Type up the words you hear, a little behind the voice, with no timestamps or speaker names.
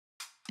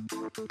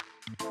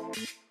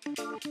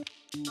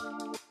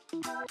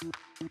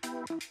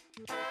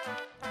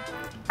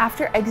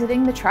After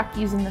exiting the truck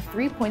using the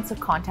 3 points of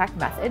contact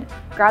method,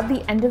 grab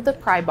the end of the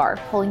pry bar,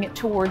 pulling it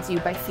towards you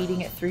by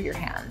feeding it through your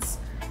hands.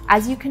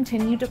 As you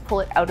continue to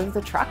pull it out of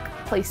the truck,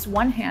 place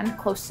one hand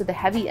close to the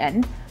heavy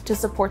end to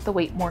support the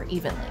weight more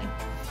evenly.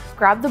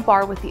 Grab the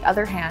bar with the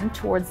other hand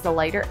towards the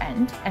lighter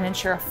end and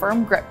ensure a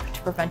firm grip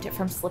to prevent it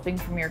from slipping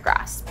from your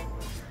grasp.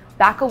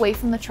 Back away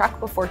from the truck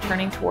before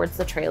turning towards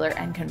the trailer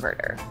and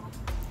converter.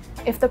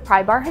 If the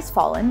pry bar has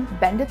fallen,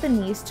 bend at the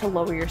knees to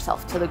lower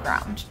yourself to the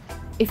ground.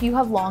 If you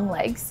have long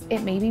legs,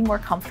 it may be more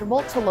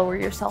comfortable to lower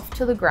yourself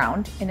to the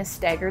ground in a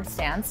staggered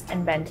stance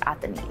and bend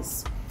at the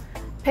knees.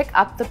 Pick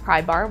up the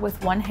pry bar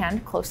with one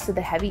hand close to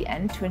the heavy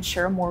end to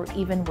ensure a more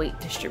even weight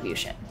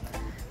distribution.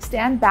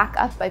 Stand back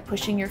up by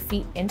pushing your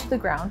feet into the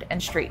ground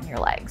and straighten your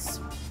legs.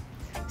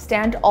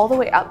 Stand all the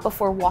way up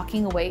before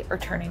walking away or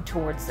turning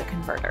towards the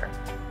converter.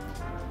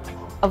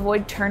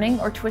 Avoid turning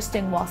or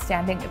twisting while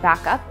standing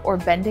back up or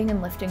bending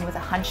and lifting with a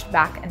hunched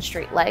back and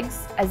straight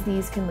legs, as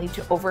these can lead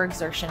to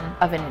overexertion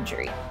of an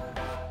injury.